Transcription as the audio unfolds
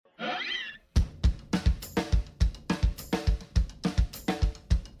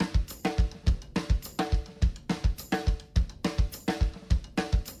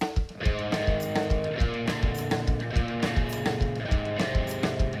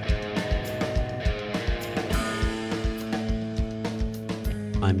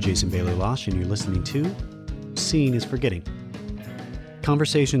I'm Jason Baylor-Losh, and you're listening to Seeing is Forgetting.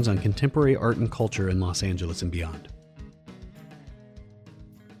 Conversations on contemporary art and culture in Los Angeles and beyond.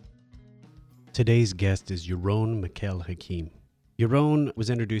 Today's guest is Yaron Hakim. Yaron was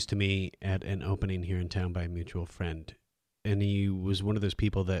introduced to me at an opening here in town by a mutual friend. And he was one of those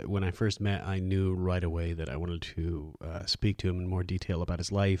people that when I first met, I knew right away that I wanted to speak to him in more detail about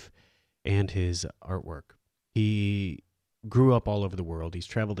his life and his artwork. He grew up all over the world. He's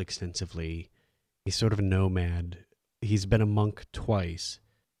traveled extensively. He's sort of a nomad. He's been a monk twice.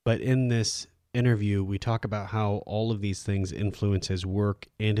 But in this interview, we talk about how all of these things influence his work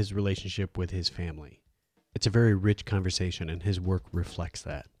and his relationship with his family. It's a very rich conversation, and his work reflects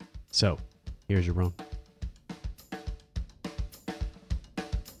that. So, here's Yaron.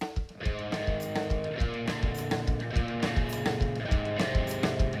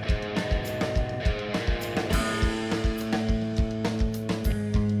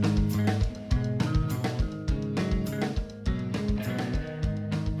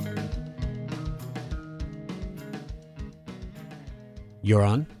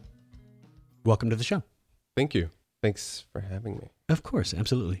 Yaron, welcome to the show. Thank you. Thanks for having me. Of course,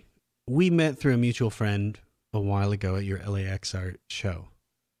 absolutely. We met through a mutual friend a while ago at your LAX art show.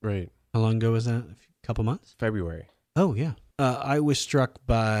 Right. How long ago was that? A couple months? February. Oh, yeah. I was struck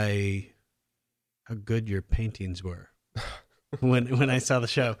by how good your paintings were when I saw the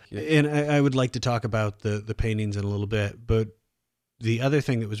show. Yeah. And I would like to talk about the paintings in a little bit, but the other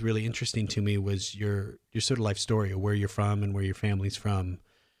thing that was really interesting to me was your sort of life story of where you're from and where your family's from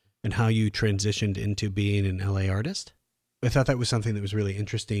and how you transitioned into being an LA artist. I thought that was something that was really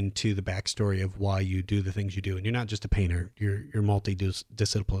interesting to the backstory of why you do the things you do. And you're not just a painter, you're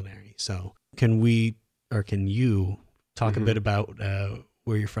multidisciplinary. So can you talk a bit about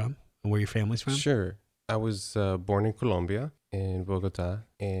where you're from and where your family's from? Sure. I was born in Colombia, in Bogota,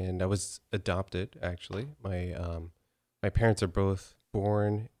 and I was adopted, actually. My parents are both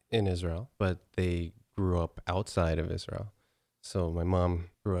born in Israel, but they grew up outside of Israel. So my mom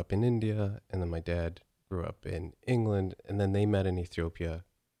grew up in India, and then my dad grew up in England, and then they met in Ethiopia,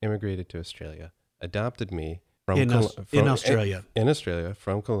 immigrated to Australia, adopted me in Australia. In Australia,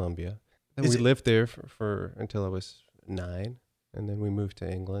 from Colombia. And we lived there for until I was 9, and then we moved to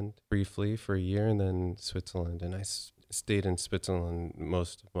England briefly for a year, and then Switzerland. And I stayed in Switzerland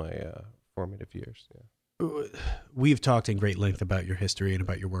most of my formative years, yeah. We've talked in great length about your history and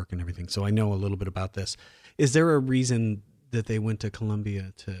about your work and everything, so I know a little bit about this. Is there a reason that they went to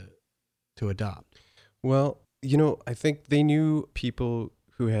Colombia to adopt? Well, I think they knew people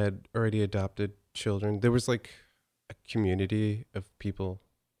who had already adopted children. There was like a community of people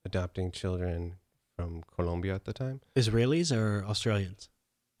adopting children from Colombia at the time. Israelis or Australians?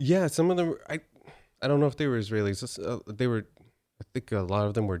 Yeah, some of them. I don't know if they were Israelis. I think a lot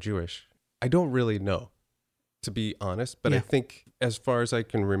of them were Jewish. I don't really know, to be honest, but yeah. I think as far as I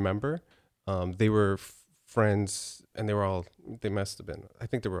can remember, they were friends, and they must have been, I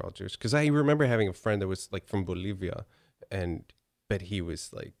think they were all Jewish, because I remember having a friend that was like from Bolivia, but he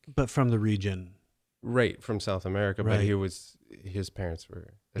was like... But from the region. Right, from South America, right. But his parents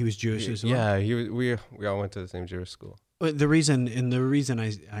were... He was Jewish as well? Yeah, we all went to the same Jewish school. The reason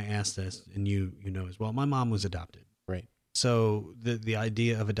I asked this, and you know as well, my mom was adopted. Right. So the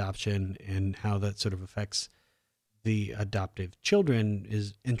idea of adoption and how that sort of affects the adoptive children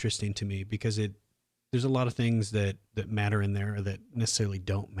is interesting to me because there's a lot of things that matter in there that necessarily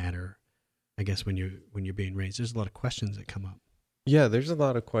don't matter, I guess, when you're being raised. There's a lot of questions that come up. Yeah, there's a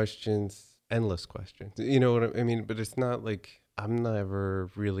lot of questions, endless questions. You know what I mean? But it's not like I'm never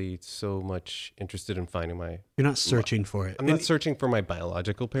really so much interested in finding my... You're not searching for it. I'm not searching for my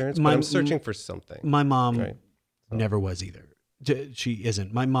biological parents, but I'm searching for something. My mom... Right? Never was either. She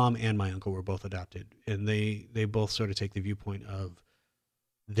isn't. My mom and my uncle were both adopted, and they both sort of take the viewpoint of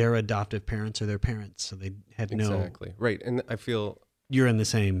their adoptive parents are their parents, so they had no... Exactly. Right, and I feel... You're in the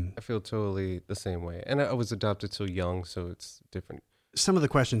same... I feel totally the same way. And I was adopted so young, so it's different. Some of the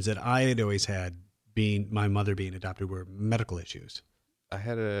questions that I had always had, my mother being adopted, were medical issues. I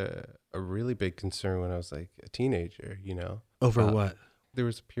had a really big concern when I was like a teenager, Over what? There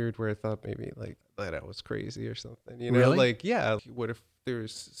was a period where I thought maybe like that I was crazy or something, Really? Like, yeah, what if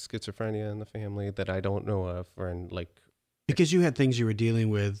there's schizophrenia in the family that I don't know of, because you had things you were dealing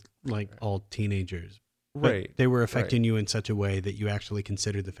with like all teenagers, right? They were affecting you in such a way that you actually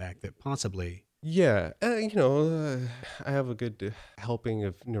considered the fact that possibly. Yeah, I have a good helping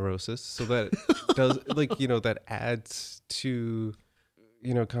of neurosis, so that does that adds to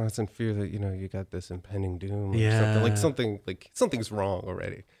constant fear that, you got this impending doom or something's wrong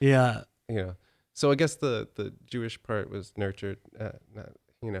already. Yeah. So I guess the Jewish part was nurtured.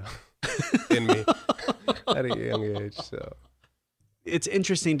 you know, in me at a young age. So It's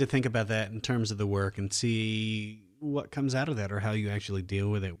interesting to think about that in terms of the work and see what comes out of that or how you actually deal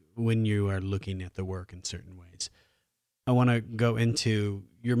with it when you are looking at the work in certain ways. I want to go into,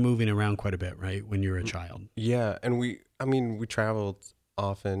 you're moving around quite a bit, right? When you're a child. yeah, and we traveled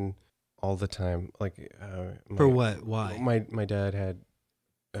often, all the time. Like For what? Why? My dad had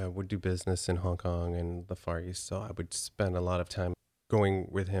would do business in Hong Kong and the Far East, so I would spend a lot of time going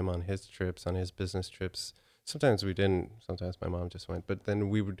with him on his trips, on his business trips. Sometimes we didn't. Sometimes my mom just went, but then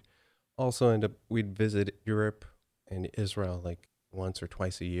we would also we'd visit Europe and Israel like once or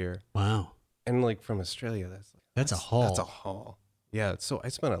twice a year. Wow. And like from Australia, That's a haul. That's a haul. Yeah. So I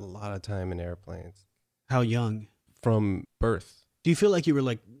spent a lot of time in airplanes How young? from birth. Do you feel like you were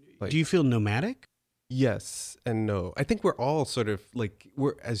like do you feel nomadic? Yes and no. I think we're all sort of like,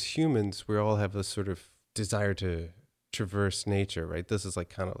 as humans, we all have a sort of desire to traverse nature, right? This is like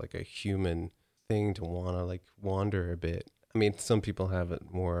kind of like a human thing to want to like wander a bit. I mean, some people have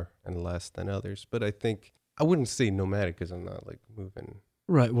it more and less than others, but I think I wouldn't say nomadic because I'm not like moving.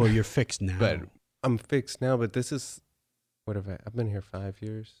 Right. Well, you're fixed now. But I'm fixed now, but this is, what have I've been here 5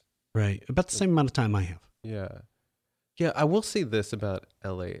 years. Right. About the same amount of time I have. Yeah. Yeah, I will say this about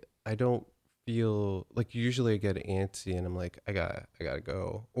LA. I don't feel like, usually I get antsy and I'm like, I gotta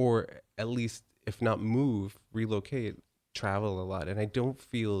go. Or at least, if not move, relocate, travel a lot. And I don't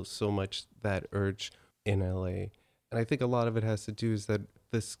feel so much that urge in LA. And I think a lot of it has to do is that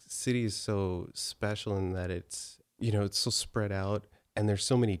this city is so special in that it's, it's so spread out and there's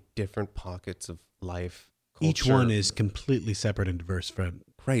so many different pockets of life. Culture. Each one is completely separate and diverse from.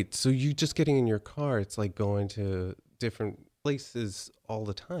 Right. So you just getting in your car, it's like going to different places all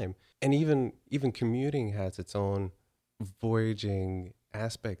the time. And even commuting has its own voyaging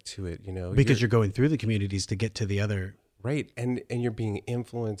aspect to it, Because you're going through the communities to get to the other. Right. And you're being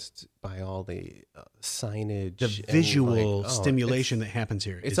influenced by all the signage. The visual stimulation that happens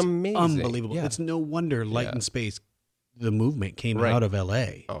here. It's amazing. Unbelievable. Yeah. It's no wonder Light and Space, the movement came out of LA.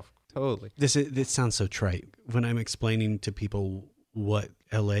 Oh, totally. This sounds so trite. When I'm explaining to people what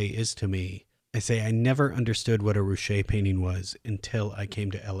LA is to me, I say I never understood what a Rouché painting was until I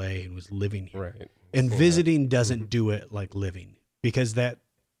came to LA and was living here. Right. And visiting doesn't do it like living, because that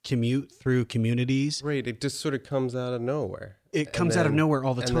commute through communities. Right. It just sort of comes out of nowhere. It comes out of nowhere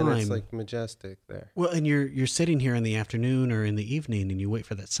all the time. And then it's like majestic there. Well, and you're sitting here in the afternoon or in the evening and you wait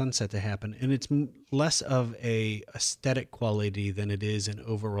for that sunset to happen. And it's less of a aesthetic quality than it is an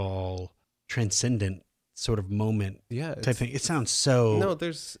overall transcendent sort of moment type thing. It sounds so,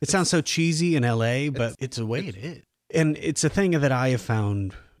 it sounds so cheesy in LA, but it's the way it is. And it's a thing that I have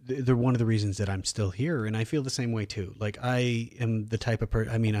found. They're one of the reasons that I'm still here. And I feel the same way too. Like I am the type of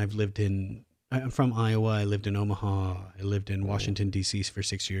person, I mean, I'm from Iowa. I lived in Omaha. I lived in Washington, D.C. for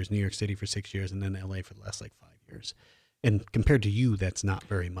 6 years, New York City for 6 years, and then L.A. for the last 5 years. And compared to you, that's not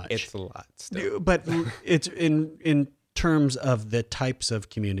very much. It's a lot still. But it's in terms of the types of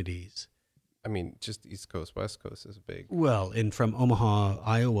communities. I mean, just East Coast, West Coast is big. Well, and from Omaha,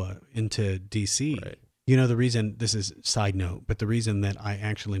 Iowa into D.C., right. The reason, this is side note, but the reason that I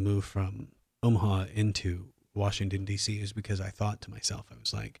actually moved from Omaha into Washington, D.C. is because I thought to myself, I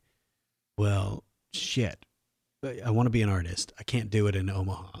was like, well, shit, I want to be an artist. I can't do it in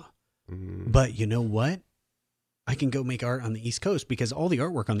Omaha. Mm. But you know what? I can go make art on the East Coast because all the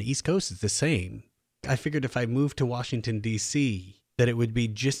artwork on the East Coast is the same. I figured if I moved to Washington, D.C., that it would be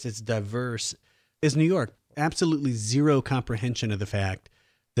just as diverse as New York. Absolutely zero comprehension of the fact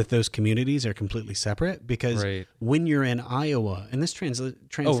that those communities are completely separate, because when you're in Iowa, and this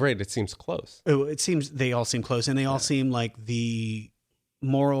it seems close. They all seem close, and they all seem like the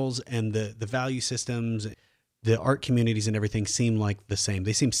morals and the value systems, the art communities and everything seem like the same.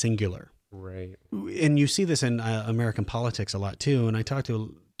 They seem singular. Right. And you see this in American politics a lot too. And I talk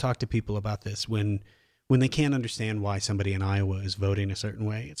to people about this when they can't understand why somebody in Iowa is voting a certain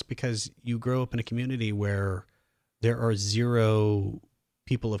way. It's because you grow up in a community where there are zero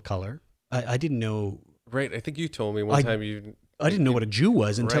people of color. I didn't know. Right. I think you told me one time I didn't know what a Jew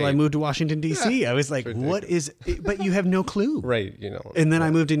was until I moved to Washington, D.C. I was like, what is it? But you have no clue. Right. And then I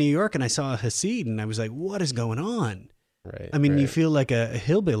moved to New York and I saw a Hasid and I was like, what is going on? Right. I mean, you feel like a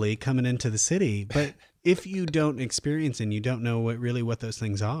hillbilly coming into the city, but if you don't experience and you don't know what those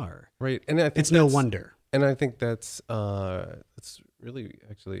things are. Right. And I think it's no wonder. And I think that's really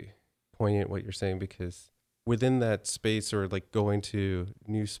actually poignant what you're saying, because within that space, or like going to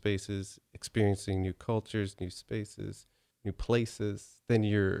new spaces, experiencing new cultures, new spaces, new places, then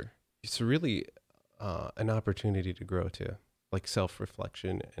it's really an opportunity to grow too, like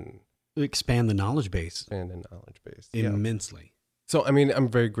self-reflection and expand the knowledge base. Immensely. So, I mean, I'm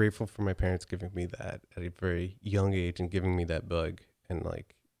very grateful for my parents giving me that at a very young age and giving me that bug and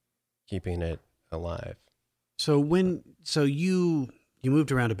like keeping it alive. So you moved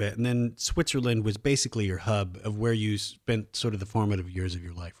around a bit, and then Switzerland was basically your hub of where you spent sort of the formative years of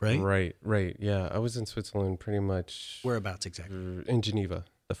your life, right? Right. Yeah. I was in Switzerland pretty much Whereabouts exactly? in Geneva,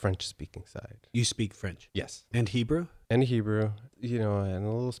 the French speaking side. You speak French? Yes. And Hebrew? And Hebrew, and a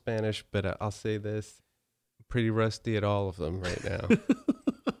little Spanish, but I'll say this, I'm pretty rusty at all of them right now.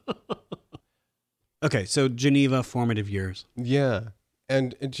 Okay, so Geneva, formative years. Yeah.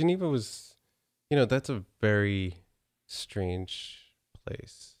 And Geneva was, that's a very strange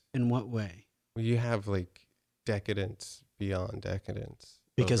place. In what way? You have like decadence beyond decadence.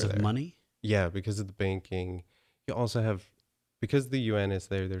 Because over of there. money? Yeah, because of the banking. You also have, because the UN is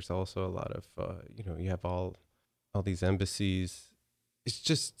there, there's also a lot of, you have all these embassies. It's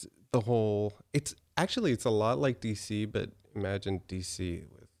just the whole, it's a lot like DC, but imagine DC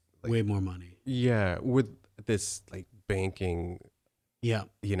with like, way more money. Yeah, with this like banking, Yeah.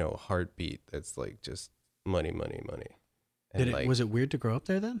 heartbeat that's like just money. And Was it weird to grow up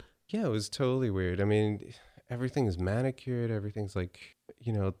there then? Yeah, it was totally weird. I mean, everything is manicured. Everything's like,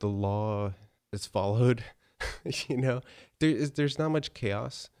 the law is followed. There's not much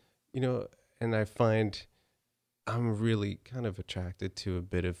chaos. And I find I'm really kind of attracted to a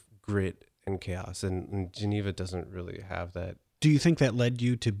bit of grit and chaos, and Geneva doesn't really have that. Do you think that led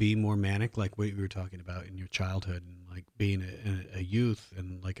you to be more manic, like what you were talking about in your childhood, and like being a youth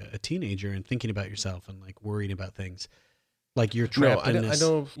and like a teenager and thinking about yourself and like worrying about things? Like you're trapped in this. I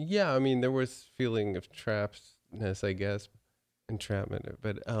don't. Yeah, I mean, there was feeling of trappedness, I guess, entrapment,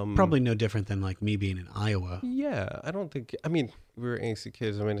 but probably no different than like me being in Iowa. Yeah, I don't think. I mean, we were angsty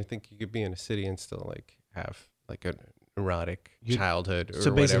kids. I mean, I think you could be in a city and still like have like a neurotic childhood. Or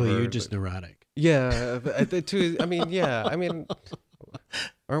so basically, whatever, you're just neurotic. Yeah, I mean, yeah, I mean,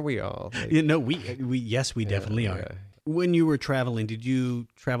 aren't we all? Like, we definitely are. Yeah. When you were traveling, did you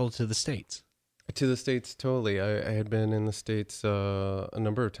travel to the States? To the States, totally. I had been in the States a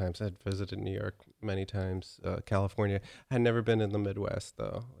number of times. I had visited New York many times, California. I had never been in the Midwest,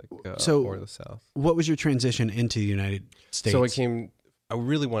 though, or the South. What was your transition into the United States? So I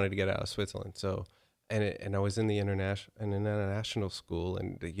really wanted to get out of Switzerland. So, and I was in the international school,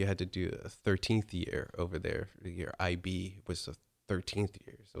 and you had to do a 13th year over there. Your IB was the 13th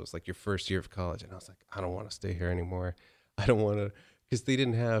year. So it was like your first year of college. And I was like, I don't want to stay here anymore. I don't want to. Because they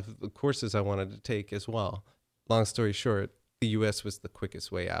didn't have the courses I wanted to take as well. Long story short, the U.S. was the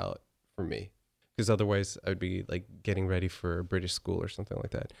quickest way out for me. Because otherwise, I'd be like getting ready for a British school or something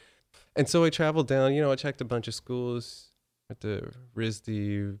like that. And so I traveled down, I checked a bunch of schools, went to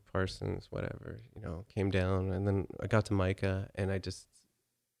RISD, Parsons, whatever, came down. And then I got to Micah and I just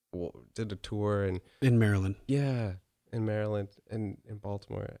did a tour. In Maryland. Yeah, in Maryland and in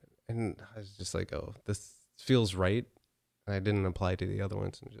Baltimore. And I was just like, oh, this feels right. I didn't apply to the other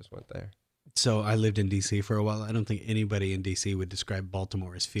ones and just went there. So I lived in D.C. for a while. I don't think anybody in D.C. would describe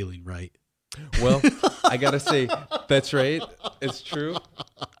Baltimore as feeling right. Well, I got to say, that's right. It's true.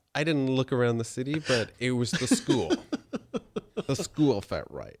 I didn't look around the city, but it was the school. The school felt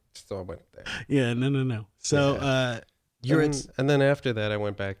right. So I went there. Yeah, no. So and then after that, I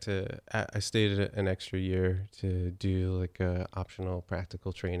went back I stayed an extra year to do like a optional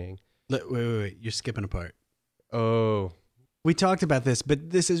practical training. Wait. You're skipping a part. Oh. We talked about this,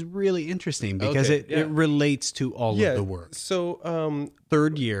 but this is really interesting because it relates to all of the work. So,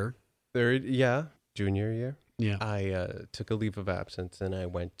 junior year. Yeah. I took a leave of absence and I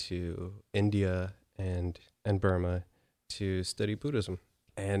went to India and Burma to study Buddhism.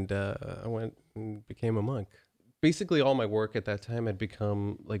 And I went and became a monk. Basically, all my work at that time had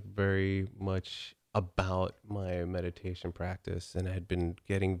become like very much about my meditation practice, and I had been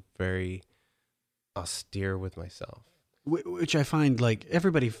getting very austere with myself. Which I find like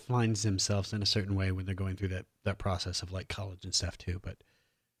everybody finds themselves in a certain way when they're going through that process of like college and stuff too. But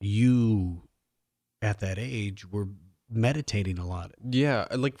you at that age were meditating a lot. Yeah.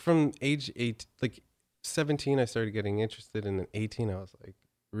 Like from age 17, I started getting interested. And then 18, I was like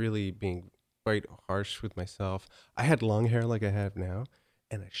really being quite harsh with myself. I had long hair like I have now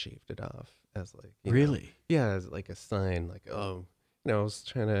and I shaved it off as like, really? As like a sign like, oh, I was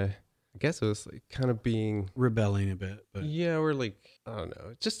trying to, I guess it was like kind of being rebelling a bit, but yeah, or like I don't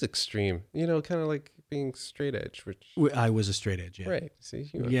know, just extreme. Kind of like being straight edge. Which I was a straight edge, yeah. Right.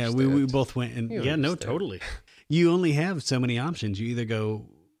 See, we both went, and totally. You only have so many options. You either go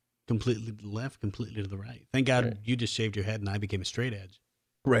completely to the left, completely to the right. Thank God you just shaved your head, and I became a straight edge.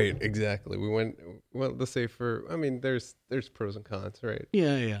 Right. Exactly. We went. Well, let's say there's pros and cons, right?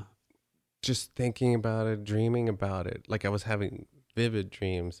 Yeah. Just thinking about it, dreaming about it, like I was having vivid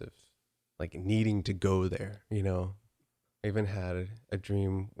dreams of like needing to go there. I even had a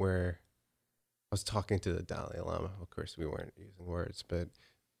dream where I was talking to the Dalai Lama. Of course, we weren't using words, but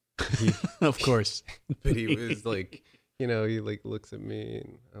he, Of course. but he was like, he like looks at me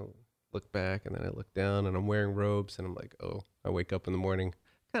and I'll look back and then I look down and I'm wearing robes and I'm like, oh, I wake up in the morning,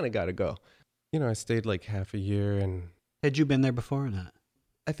 kind of got to go. I stayed like half a year and Had you been there before or not?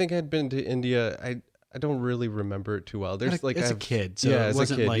 I think I'd been to India. I don't really remember it too well. There's like as a kid, so yeah, it as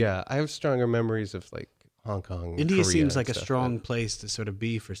wasn't a kid, like yeah. I have stronger memories of like Hong Kong. India Korea seems and like a stuff, strong but- place to sort of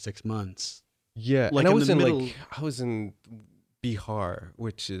be for 6 months. Yeah, Like and I in was the in middle- I was in Bihar,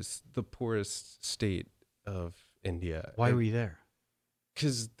 which is the poorest state of India. Why were you there?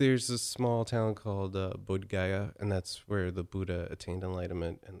 Because there's a small town called Bodh Gaya, and that's where the Buddha attained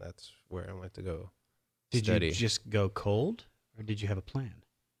enlightenment, and that's where I went to go Did study. you just go cold, or did you have a plan?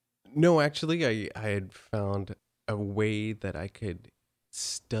 No, actually, I had found a way that I could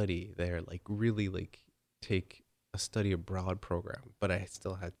study there, like really like take a study abroad program, but I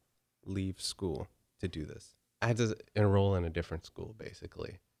still had to leave school to do this. I had to enroll in a different school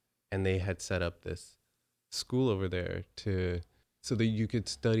basically, and they had set up this school over there so that you could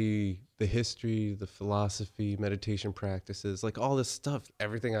study the history, the philosophy, meditation practices, like all this stuff,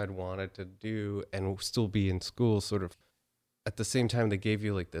 everything I'd wanted to do and still be in school sort of. At the same time, they gave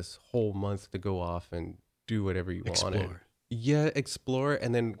you like this whole month to go off and do whatever you wanted. Yeah, explore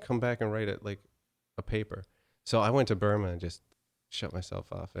and then come back and write it like a paper. So I went to Burma and just shut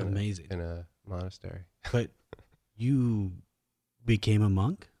myself off Amazing. in a monastery. But you became a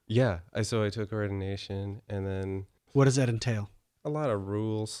monk? Yeah, so I took ordination and then What does that entail? a lot of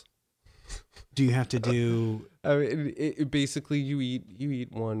rules. Do you have to do... I mean, it basically you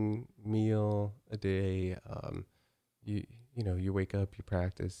eat one meal a day. You wake up, you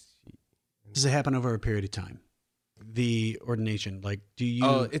practice. Does it happen over a period of time? The ordination, like, do you...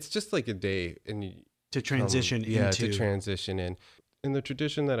 Oh, it's just like a day and to transition to into... transition in the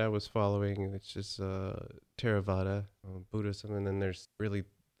tradition that I was following, it's just Theravada, Buddhism, and then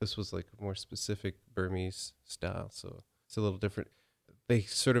this was like a more specific Burmese style, so it's a little different. They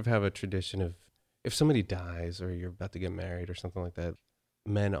sort of have a tradition of if somebody dies or you're about to get married or something like that,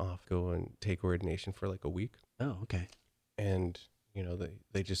 men off go and take ordination for like a week, Oh, okay. and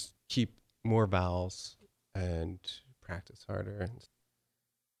they just keep more vows and practice harder,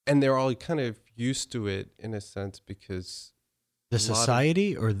 and they're all kind of used to it in a sense because The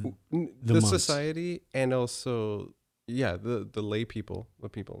society or the monks? society and also the lay people, the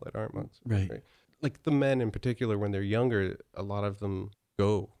people that aren't monks, Right. Like the men in particular, when they're younger, a lot of them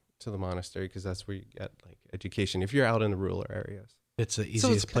go to the monastery because that's where you get like education if you're out in the rural areas. It's the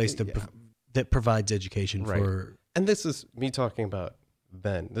easiest place that provides education Right. for... And this is me talking about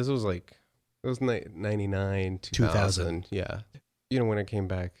then. This was 99, 2000. Yeah. When I came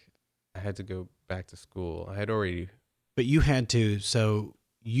back, I had to go back to school. I had already... But you had to... So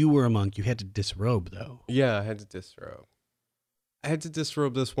you were a monk. You had to disrobe, though. Yeah, I had to disrobe. I had to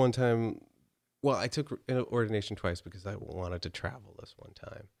disrobe this one time. Well, I took ordination twice because I wanted to travel this one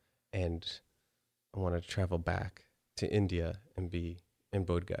time. And I wanted to travel back to India and be in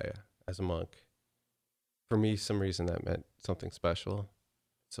Bodh Gaya as a monk. For me, some reason that meant something special.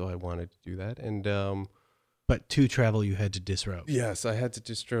 So I wanted to do that. And But to travel, you had to disrobe. yes, I had to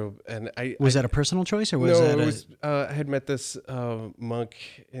disrobe. And Was that a personal choice, or was no, that it was, I had met this monk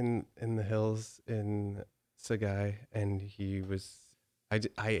in the hills in Sagai, and he was...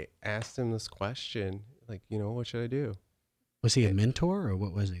 I asked him this question, like, what should I do? Was he a mentor, or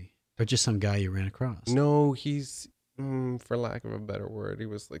what was he? Or just some guy you ran across? No, he's, for lack of a better word, he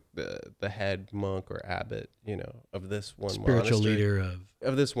was like the head monk or abbot, of this one Spiritual monastery. leader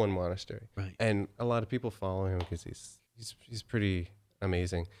Of this one monastery. Right. And a lot of people follow him because he's pretty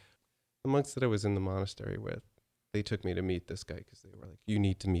amazing. The monks that I was in the monastery with, they took me to meet this guy because they were like, you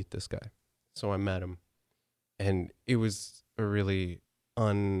need to meet this guy. So I met him. And it was a really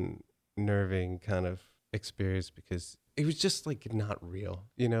unnerving kind of experience because it was just like not real,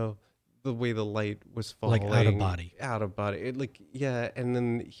 the way the light was falling, Like out of body. And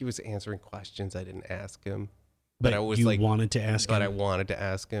then he was answering questions I didn't ask him, But I was you like, wanted to ask but him? I wanted to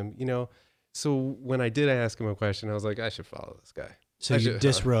ask him, so when I did ask him a question, I was like, I should follow this guy. So I you should-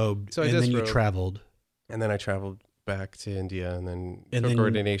 disrobed, So I and then you disrobed. traveled And then I traveled back to India and then And took then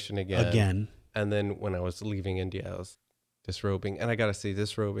ordination again. again. And then when I was leaving India, I was disrobing. And I got to say,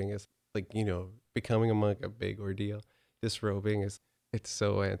 disrobing is like, becoming a monk, a big ordeal. Disrobing it's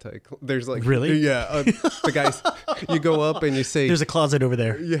so there's like... Really? Yeah. The guys, you go up and you say... There's a closet over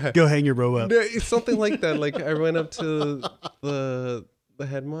there. Yeah. Go hang your robe up. No, it's something like that. Like I went up to the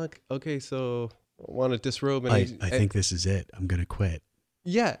head monk. Okay, so want to disrobe. And I think this is it. I'm going to quit.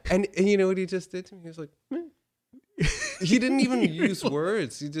 Yeah. And you know what he just did to me? He was like, meh. He didn't even use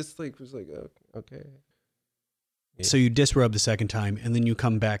words. He just like was like, oh, okay. Yeah. So you disrobe the second time, and then you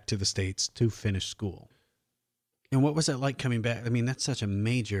come back to the States to finish school. And what was it like coming back? I mean, that's such a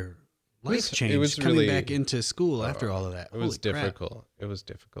major life change. It was coming really, back into school after all of that. It was difficult. It was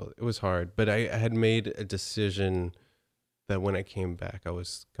difficult. It was hard. But I had made a decision that when I came back, I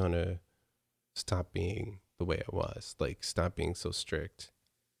was going to stop being the way I was, like stop being so strict.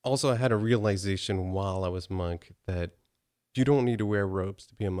 Also, I had a realization while I was monk that you don't need to wear robes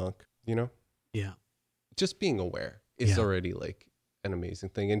to be a monk, you know? Yeah. Just being aware is already like an amazing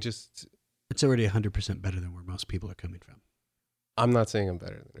thing. And just... It's already 100% better than where most people are coming from. I'm not saying I'm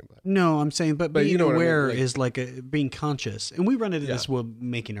better than anybody. No, I'm saying, but being you know aware what I mean? is like being conscious. And we run into this while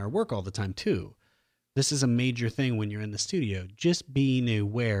making our work all the time too. This is a major thing when you're in the studio, just being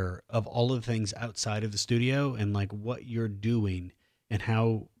aware of all of the things outside of the studio and like what you're doing and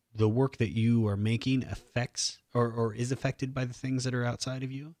how the work that you are making affects or is affected by the things that are outside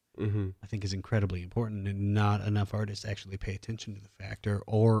of you. Mm-hmm. I think is incredibly important, and not enough artists actually pay attention to the factor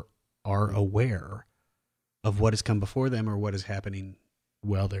or are aware of what has come before them or what is happening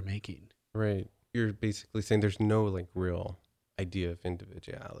while they're making. Right. You're basically saying there's no like real idea of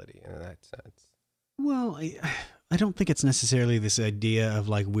individuality in that sense. Well, I don't think it's necessarily this idea of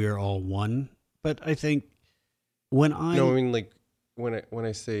like we're all one, but I think when I... No, I mean like when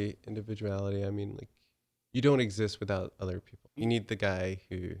I say individuality, I mean like you don't exist without other people. You need the guy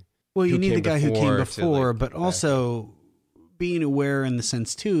who... Well, you need the guy who came before, like, but also being aware in the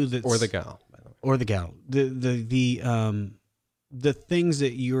sense too that... Or the gal, by the way. Or the gal. The things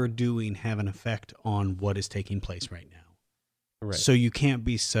that you're doing have an effect on what is taking place right now. Right. So you can't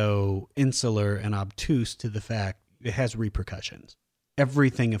be so insular and obtuse to the fact it has repercussions.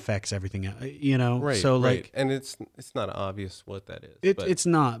 Everything affects everything, you know? Right. So right. like, and it's not obvious what that is. It's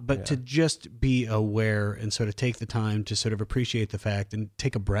not, but to just be aware and sort of take the time to sort of appreciate the fact and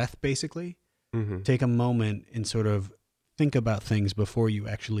take a breath, basically. Mm-hmm. Take a moment and sort of think about things before you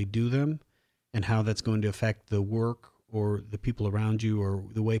actually do them and how that's going to affect the work or the people around you or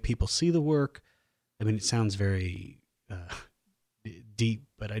the way people see the work. I mean, it sounds very deep,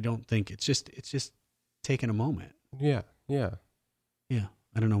 but I don't think it's just taking a moment. Yeah.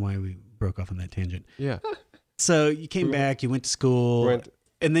 I don't know why we broke off on that tangent. Yeah. So you came back, you went to school,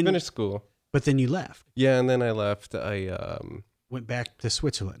 and then finished school. But then you left. Yeah, and then I left. I went back to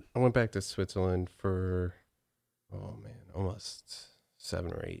Switzerland. I went back to Switzerland for almost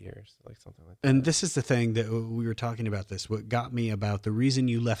 7 or 8 years, like something like that. And this is the thing that we were talking about this. What got me about the reason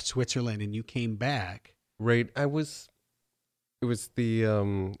you left Switzerland and you came back. Right. It was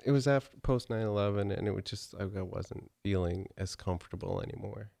after post 9/11, and it was just I wasn't feeling as comfortable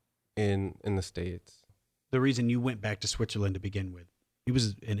anymore in the States. The reason you went back to Switzerland to begin with, it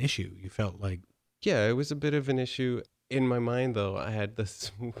was an issue. You felt like... Yeah, it was a bit of an issue. In my mind, though, I had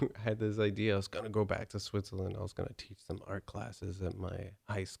this idea. I was going to go back to Switzerland. I was going to teach some art classes at my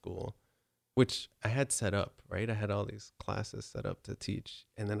high school, which I had set up, right? I had all these classes set up to teach,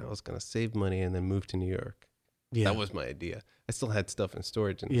 and then I was going to save money and then move to New York. Yeah. That was my idea. I still had stuff in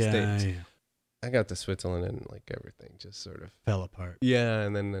storage in the States. Yeah. I got to Switzerland and like everything just sort of fell apart. Yeah,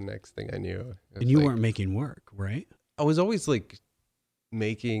 and then the next thing I knew, and you weren't making work, right? I was always like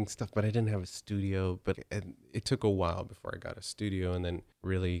making stuff, but I didn't have a studio. But it took a while before I got a studio, and then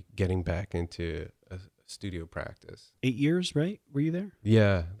really getting back into a studio practice. 8 years, right? Were you there?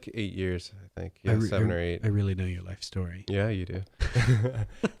 Yeah, 8 years, I think. Yeah, 7 or 8. I really know your life story. Yeah, you do.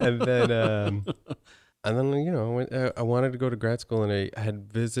 And then. And then, you know, I wanted to go to grad school, and I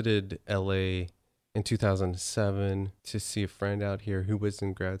had visited LA in 2007 to see a friend out here who was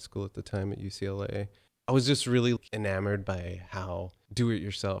in grad school at the time at UCLA. I was just really enamored by how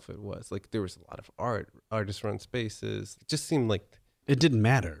do-it-yourself it was. Like, there was a lot of artist-run spaces. It just seemed like... It didn't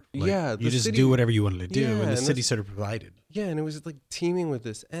matter. Like, yeah. You just do whatever you wanted to do, and the city sort of provided. Yeah, and it was like teeming with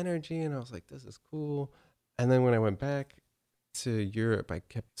this energy, and I was like, this is cool. And then when I went back to Europe, I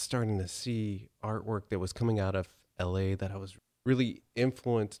kept starting to see artwork that was coming out of LA that I was really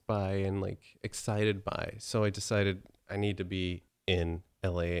influenced by and like excited by. So I decided I need to be in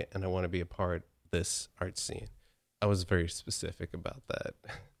LA and I want to be a part of this art scene. I was very specific about that.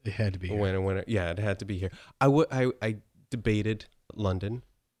 It had to be here. Yeah, it had to be here. I debated London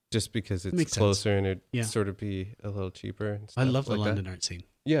just because it's closer and it'd sort of be a little cheaper. And I love the London art scene.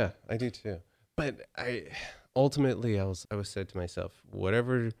 Yeah, I do too. But ultimately, I was said to myself,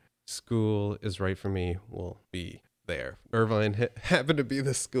 whatever school is right for me will be there. Irvine happened to be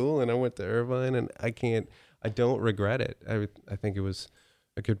the school, and I went to Irvine, and I don't regret it. I think it was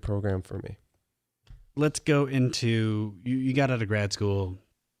a good program for me. let's go into you got out of grad school.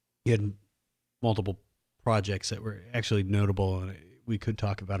 You had multiple projects that were actually notable, and we could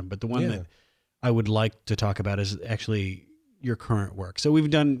talk about them. But the one that I would like to talk about is actually your current work. So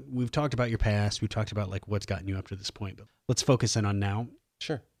we've talked about your past. We've talked about like what's gotten you up to this point. But let's focus in on now.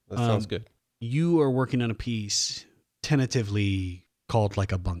 Sure, that sounds good. You are working on a piece tentatively called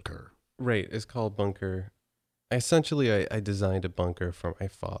like a bunker. Right, it's called Bunker. Essentially, I designed a bunker for my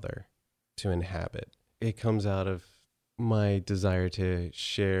father to inhabit. It comes out of my desire to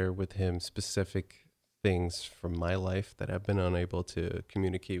share with him specific things from my life that I've been unable to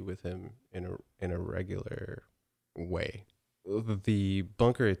communicate with him in a regular way. The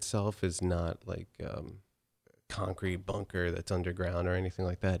bunker itself is not like concrete bunker that's underground or anything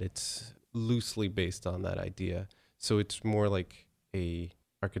like that. It's loosely based on that idea. So it's more like a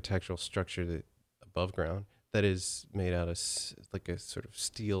architectural structure that above ground that is made out of like a sort of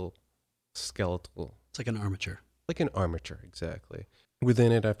steel skeletal. It's like an armature. Like an armature, exactly.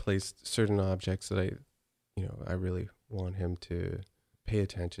 Within it, I placed certain objects that I really want him to pay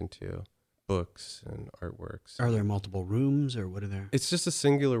attention to. Books and artworks. Are there multiple rooms or what are there? It's just a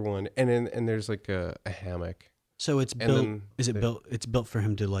singular one, and there's like a hammock. So it's built. Is it built? It's built for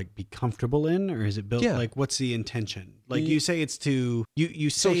him to like be comfortable in, or is it built like what's the intention? Like you say, it's to you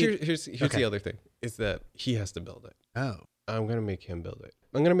say. So here's the other thing is that he has to build it. Oh, I'm gonna make him build it.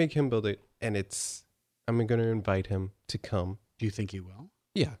 I'm gonna make him build it, and I'm gonna invite him to come. Do you think he will?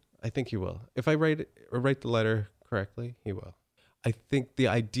 Yeah, I think he will. If I write the letter correctly, he will. I think the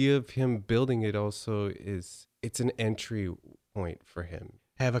idea of him building it also it's an entry point for him.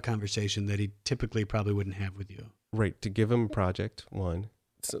 Have a conversation that he typically probably wouldn't have with you. Right, to give him a project, one,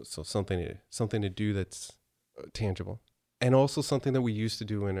 so something to do that's tangible, and also something that we used to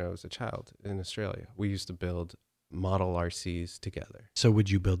do when I was a child in Australia. We used to build model RCs together. So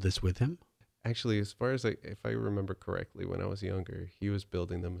would you build this with him? Actually, as far as if I remember correctly, when I was younger, he was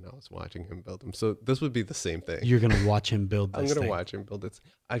building them and I was watching him build them. So this would be the same thing. You're going to watch him build this I'm going to watch him build it.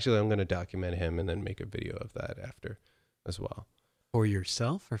 Actually, I'm going to document him and then make a video of that after as well. For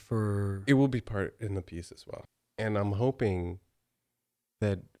yourself or for... It will be part in the piece as well. And I'm hoping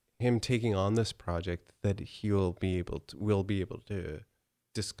that him taking on this project, that we'll be able to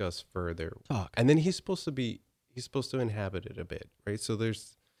discuss further. Talk. And then he's supposed to inhabit it a bit, right? So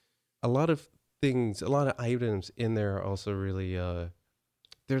there's a lot of things, a lot of items in there are also really,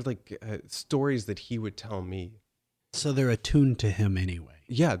 they're like stories that he would tell me. So they're attuned to him anyway.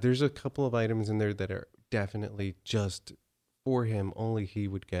 Yeah, there's a couple of items in there that are definitely just for him. Only he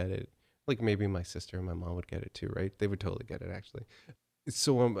would get it. Like maybe my sister and my mom would get it too, right? They would totally get it actually.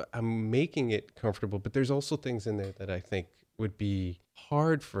 So I'm making it comfortable, but there's also things in there that I think would be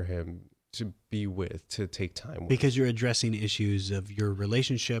hard for him to be with, to take time with. Because you're addressing issues of your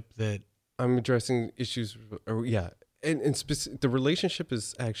relationship that... I'm addressing issues, and the relationship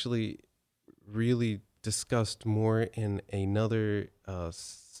is actually really discussed more in another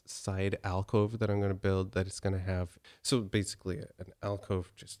side alcove that I'm going to build that it's going to have. So basically an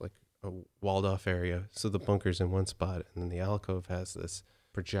alcove, just like a walled off area. So the bunker's in one spot, and then the alcove has this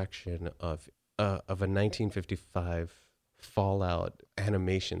projection of a 1955 Fallout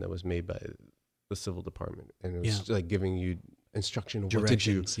animation that was made by the civil department, and it was like giving you instruction of what to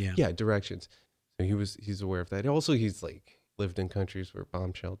do. Directions. So he's aware of that. Also, he's like lived in countries where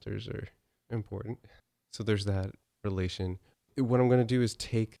bomb shelters are important. So there's that relation. What I'm going to do is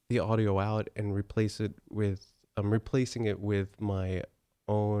take the audio out and replacing it with my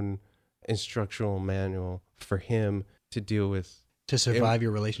own instructional manual for him to deal with. To survive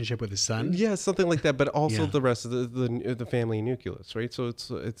your relationship with his son? Yeah, something like that, but also the rest of the family nucleus, right? So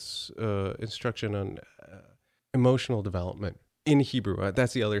it's instruction on emotional development in Hebrew.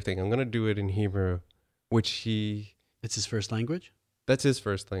 That's the other thing. I'm going to do it in Hebrew, which It's his first language? That's his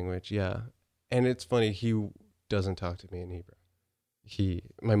first language, yeah. And it's funny, he doesn't talk to me in Hebrew.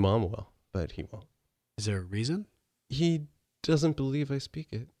 My mom will, but he won't. Is there a reason? He doesn't believe I speak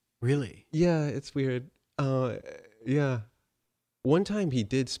it. Really? Yeah, it's weird. Yeah. One time he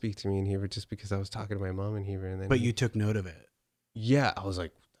did speak to me in Hebrew just because I was talking to my mom in Hebrew. And then you took note of it. Yeah, I was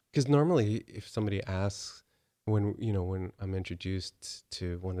like, because normally if somebody asks when I'm introduced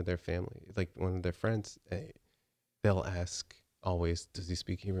to one of their family, like one of their friends, they'll ask always, does he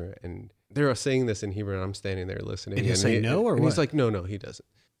speak Hebrew? And they're saying this in Hebrew and I'm standing there listening. And he'll say no or what? He's like, no, he doesn't.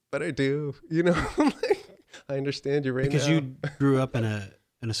 But I do, I understand you right now. Because you grew up in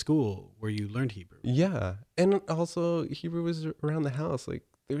a school where you learned Hebrew. Yeah. And also Hebrew was around the house. Like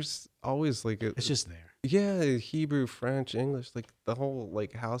there's always like it's just there. Yeah, Hebrew, French, English, like the whole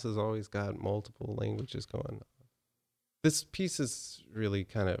like house has always got multiple languages going on. this piece is really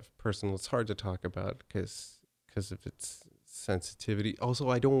kind of personal. It's hard to talk about because of its sensitivity. Also,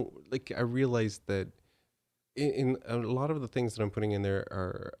 I realized that in a lot of the things that I'm putting in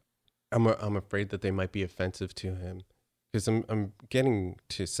there I'm afraid that they might be offensive to him because I'm getting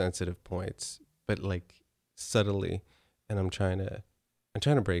to sensitive points, but like subtly, and I'm trying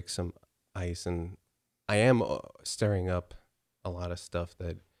to break some ice, and I am stirring up a lot of stuff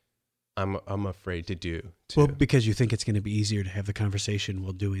that I'm afraid to do. Well, because you think it's going to be easier to have the conversation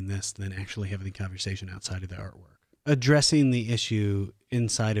while doing this than actually having the conversation outside of the artwork. Addressing the issue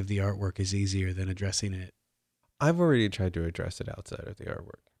inside of the artwork is easier than addressing it. I've already tried to address it outside of the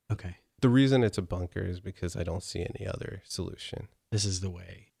artwork. Okay. The reason it's a bunker is because I don't see any other solution. This is the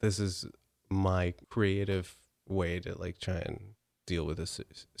way. This is my creative way to like try and deal with this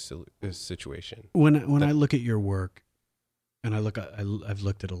situation. When I look at your work, and I've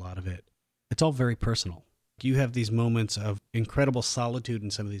looked at a lot of it, it's all very personal. You have these moments of incredible solitude in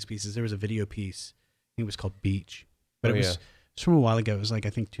some of these pieces. There was a video piece, I think it was called Beach, but it's from a while ago. It was like,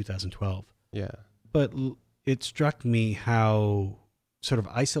 I think 2012. Yeah. But it struck me how sort of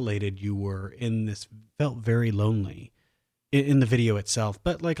isolated you were in this, felt very lonely in the video itself.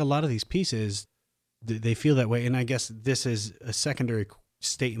 But like a lot of these pieces, they feel that way. And I guess this is a secondary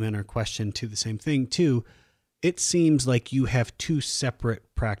statement or question to the same thing too. It seems like you have two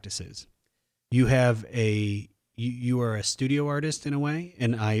separate practices. You have you are a studio artist in a way,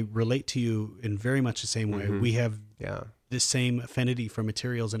 and I relate to you in very much the same way. We have the same affinity for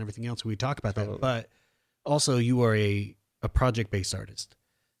materials and everything else. We talk about that, but also you are a project-based artist.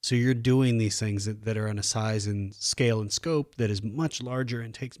 So you're doing these things that are on a size and scale and scope that is much larger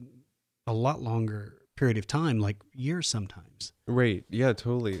and takes a lot longer period of time, like years sometimes. Right. Yeah,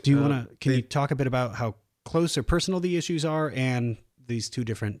 totally. Do you can you talk a bit about how close or personal the issues are and these two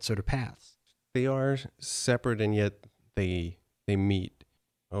different sort of paths? They are separate, and yet they meet,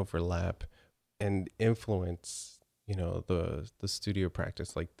 overlap, and influence, the studio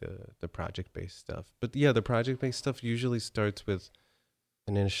practice, like the project-based stuff. But yeah, the project-based stuff usually starts with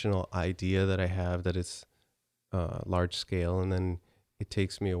an initial idea that I have that is large scale, and then it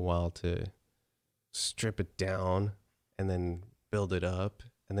takes me a while to strip it down and then build it up,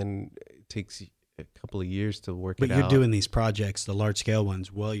 and then it takes a couple of years to work it out. But you're doing these projects, the large scale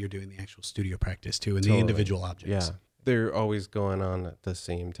ones, while you're doing the actual studio practice too, and the individual objects. Yeah, they're always going on at the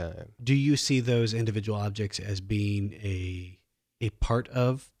same time. Do you see those individual objects as being a part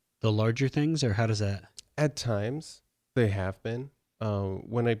of the larger things, or how does that? At times, they have been.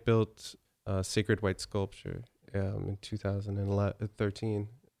 When I built Sacred White Sculpture in 2013,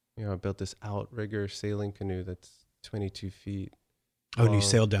 I built this outrigger sailing canoe that's 22 feet. Oh, and you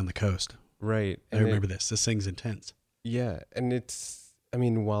sailed down the coast. Right. I remember this. This thing's intense. Yeah. And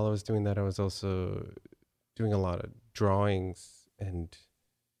while I was doing that, I was also doing a lot of drawings and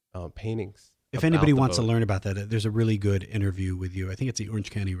paintings. If anybody wants to learn about that, there's a really good interview with you. I think it's the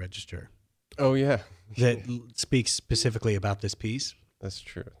Orange County Register. Oh, yeah. That speaks specifically about this piece. That's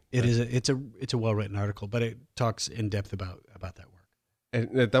true. It's a well-written article, but it talks in depth about that work. And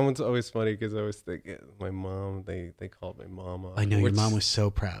that one's always funny because I was thinking, my mom, they called my mama. I know, your mom was so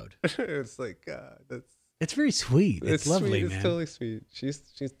proud. It's like, it's very sweet. It's lovely, sweet. Man. It's totally sweet. She's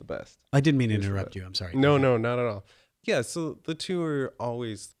the best. I didn't mean to interrupt you. I'm sorry. No, not at all. Yeah, so the two are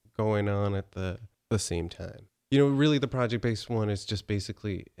always going on at the same time. Really the project-based one is just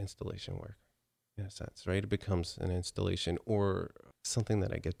basically installation work in a sense, right? It becomes an installation or something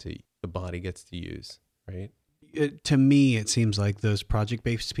that the body gets to use, right? To me, it seems like those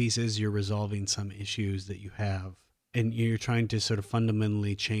project-based pieces, you're resolving some issues that you have, and you're trying to sort of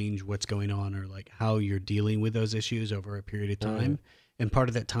fundamentally change what's going on, or like how you're dealing with those issues over a period of time. And part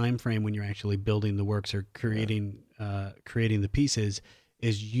of that time frame when you're actually building the works or creating the pieces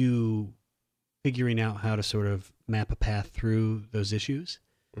is you figuring out how to sort of map a path through those issues.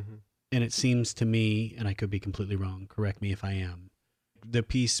 Mm-hmm. And it seems to me, and I could be completely wrong, correct me if I am, the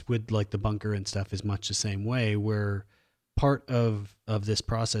piece with like the bunker and stuff is much the same way, where part of this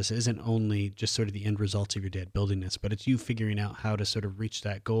process isn't only just sort of the end results of your dad building this, but it's you figuring out how to sort of reach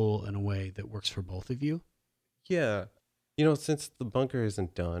that goal in a way that works for both of you. Yeah. Since the bunker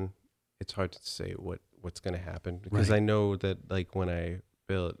isn't done, it's hard to say what's going to happen, because I know that like when I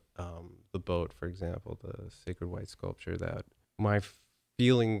built the boat, for example, the Sacred White Sculpture, that my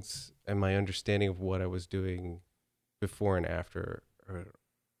feelings and my understanding of what I was doing before and after are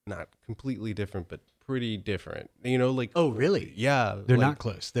not completely different, but pretty different. Oh, really? Yeah. They're not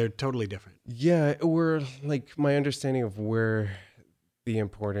close. They're totally different. Yeah. Or like my understanding of where the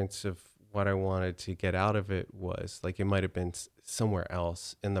importance of what I wanted to get out of it was, like, it might have been somewhere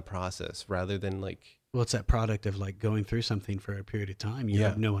else in the process rather than like Well, it's that product of like going through something for a period of time. You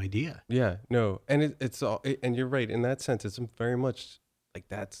have no idea. Yeah, no. And it's all, and you're right. In that sense, it's very much like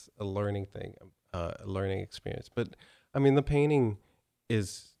that's a learning thing, a learning experience. But I mean, the painting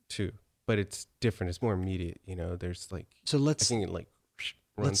is too, but it's different. It's more immediate, you know, there's like, So I let's can like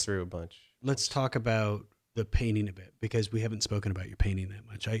run through a bunch. let's talk about the painting a bit, because we haven't spoken about your painting that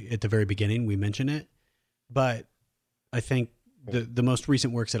much. At the very beginning, we mentioned it, but I think the most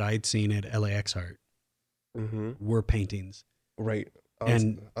recent works that I had seen at LAX Art were paintings. Right.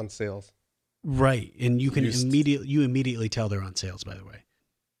 On sales. Right. And you can immediately tell they're on sales, by the way.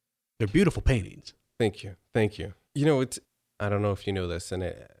 They're beautiful paintings. Thank you. Thank you. You know, I don't know if you know this, and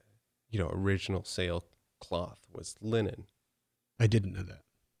original sale cloth was linen. I didn't know that.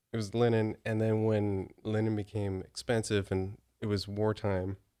 It was linen, and then when linen became expensive and it was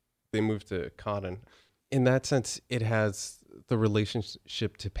wartime, they moved to cotton. In that sense, it has the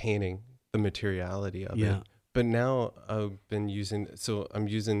relationship to painting, the materiality of it. But now I'm using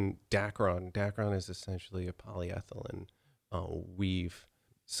Dacron. Dacron is essentially a polyethylene weave,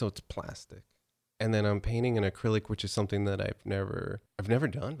 so it's plastic. And then I'm painting in acrylic, which is something that I've never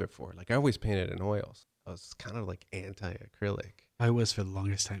done before. Like I always painted in oils. I was kind of like anti-acrylic. I was for the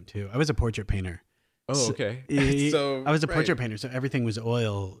longest time too. I was a portrait painter. Oh, okay. So I was a portrait painter, so everything was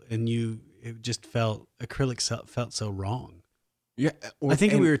oil, and it just acrylic felt so wrong. Yeah, I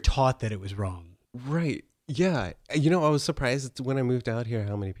think we were taught that it was wrong. Right. Yeah. You know, I was surprised when I moved out here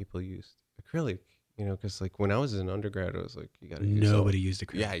how many people used acrylic. You know, because like when I was an undergrad, it was like you got to use nobody used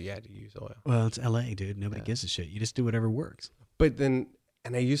acrylic. Yeah, you had to use oil. Well, it's LA, dude. Nobody gives a shit. You just do whatever works. But then,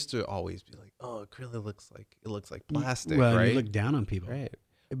 and I used to always be like, oh, acrylic looks like plastic. Well, right? You look down on people, right?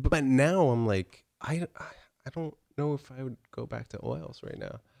 But now I'm like, I don't know if I would go back to oils right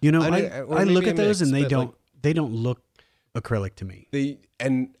now. You know, I look at those and they don't look acrylic to me.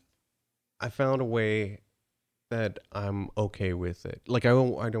 And I found a way that I'm okay with it. Like I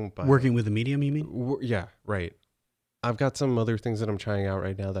don't buy working with the medium. You mean? Yeah, right. I've got some other things that I'm trying out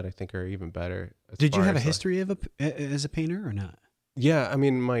right now that I think are even better. Did you have a history as a painter or not? Yeah, I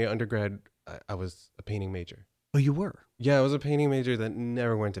mean, my undergrad, I was a painting major. Oh, you were? Yeah, I was a painting major that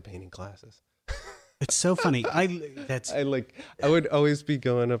never went to painting classes. It's so funny. I would always be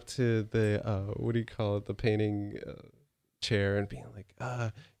going up to the what do you call it, the painting chair, and being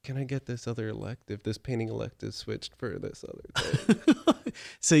like, can I get this other elective? This painting elective switched for this other thing.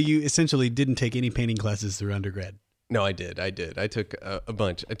 So you essentially didn't take any painting classes through undergrad? No, I did. I took a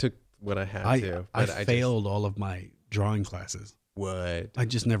bunch. I took what I had to. I failed all of my drawing classes. What? I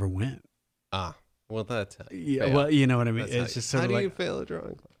just never went. Well, that's how well, you know what I mean. It's just sort of like, how do you fail a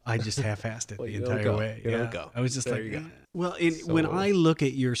drawing class? I just half-assed it the entire way. You don't go. I was just there like, you go. Well, when I look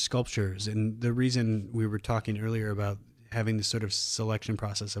at your sculptures, and the reason we were talking earlier about having this sort of selection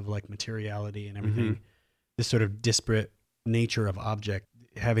process of like materiality and everything, this sort of disparate nature of object,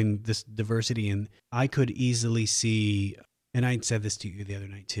 having this diversity, and I could easily see, and I said this to you the other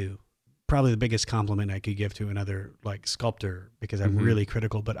night too, probably the biggest compliment I could give to another like sculptor, because I'm really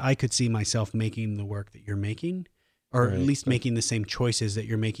critical, but I could see myself making the work that you're making, or at least making the same choices that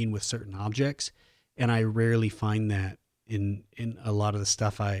you're making with certain objects. And I rarely find that in a lot of the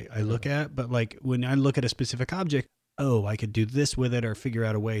stuff I look at. But like when I look at a specific object, I could do this with it, or figure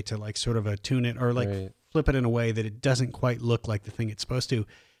out a way to like sort of attune it, or like flip it in a way that it doesn't quite look like the thing it's supposed to.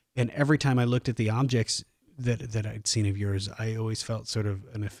 And every time I looked at the objects that I'd seen of yours, I always felt sort of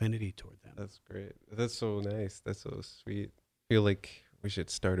an affinity toward them. That's great. That's so nice. That's so sweet. I feel like we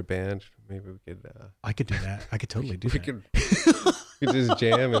should start a band. Maybe we could. I could do that. I could totally do that. We could just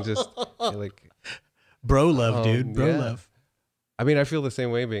jam and just like. Bro love, dude. Bro love. I mean, I feel the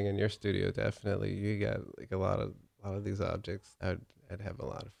same way being in your studio. Definitely, you got like a lot of these objects. I'd have a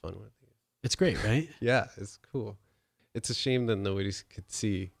lot of fun with these. It's great, right? Yeah, it's cool. It's a shame that nobody could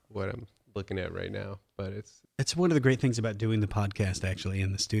see what I'm looking at right now, but it's one of the great things about doing the podcast actually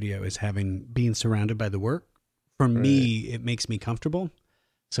in the studio is being surrounded by the work. For me, it makes me comfortable,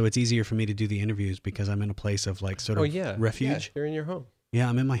 so it's easier for me to do the interviews because I'm in a place of like sort of refuge. Yeah, you're in your home. Yeah,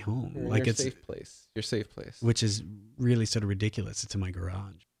 I'm in my home. You're like in your safe place. Your safe place, which is really sort of ridiculous. It's in my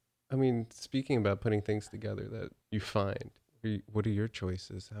garage. I mean, speaking about putting things together that you find, what are your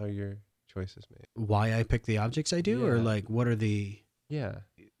choices? How are your choices made? Why I pick the objects I do, or like what are the... Yeah.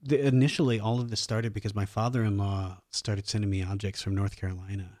 Initially, all of this started because my father-in-law started sending me objects from North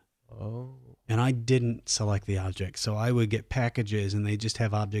Carolina. Oh. And I didn't select the objects. So I would get packages and they just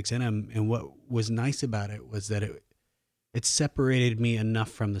have objects in them. And what was nice about it was that it separated me enough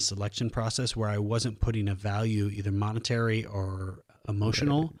from the selection process where I wasn't putting a value, either monetary or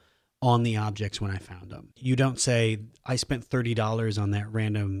emotional, on the objects when I found them. You don't say, I spent $30 on that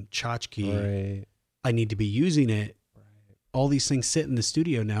random tchotchke. Right. I need to be using it. Right. All these things sit in the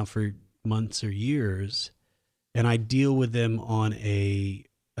studio now for months or years, and I deal with them on a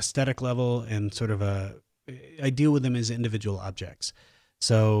aesthetic level and sort of I deal with them as individual objects.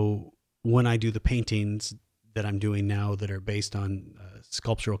 So when I do the paintings that I'm doing now that are based on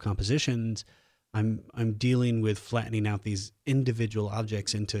sculptural compositions, I'm dealing with flattening out these individual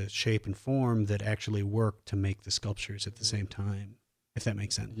objects into shape and form that actually work to make the sculptures at the same time, if that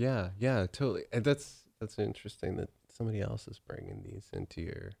makes sense. Yeah, totally. And that's interesting that somebody else is bringing these into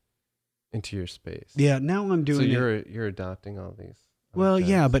your space. Yeah, now I'm doing so it. you're adopting all these. Well, objects.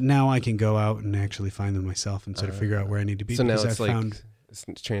 yeah, but now I can go out and actually find them myself and sort of figure out where I need to be. So now because it's I've like found, it's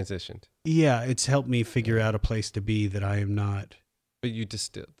transitioned. yeah, it's helped me figure out a place to be that I am not. But you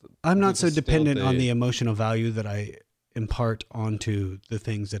distilled. I'm not so dependent on the emotional value that I impart onto the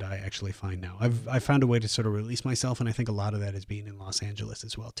things that I actually find now. I found a way to sort of release myself, and I think a lot of that is being in Los Angeles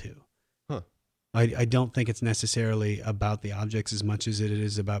as well too. Huh. I don't think it's necessarily about the objects as much as it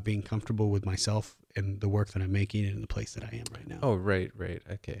is about being comfortable with myself and the work that I'm making and the place that I am right now. Oh, right.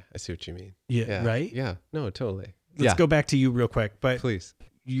 Okay, I see what you mean. Yeah. Right? Yeah, no, totally. Let's go back to you real quick, but please.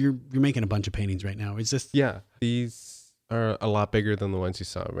 You're making a bunch of paintings right now. Is this? Yeah, these are a lot bigger than the ones you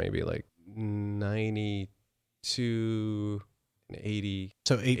saw, maybe like 92 and 80.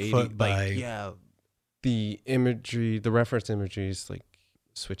 So 8 foot by... yeah. The imagery, the reference imagery is like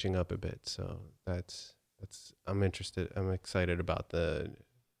switching up a bit. So that's I'm excited about the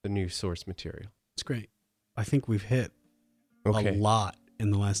new source material. It's great. I think we've hit a lot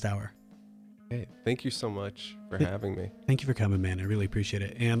in the last hour. Hey, thank you so much for having me. Thank you for coming, man. I really appreciate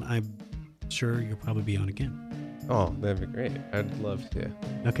it. And I'm sure you'll probably be on again. Oh, that'd be great. I'd love to.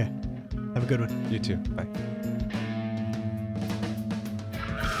 Okay. Have a good one. You too. Bye.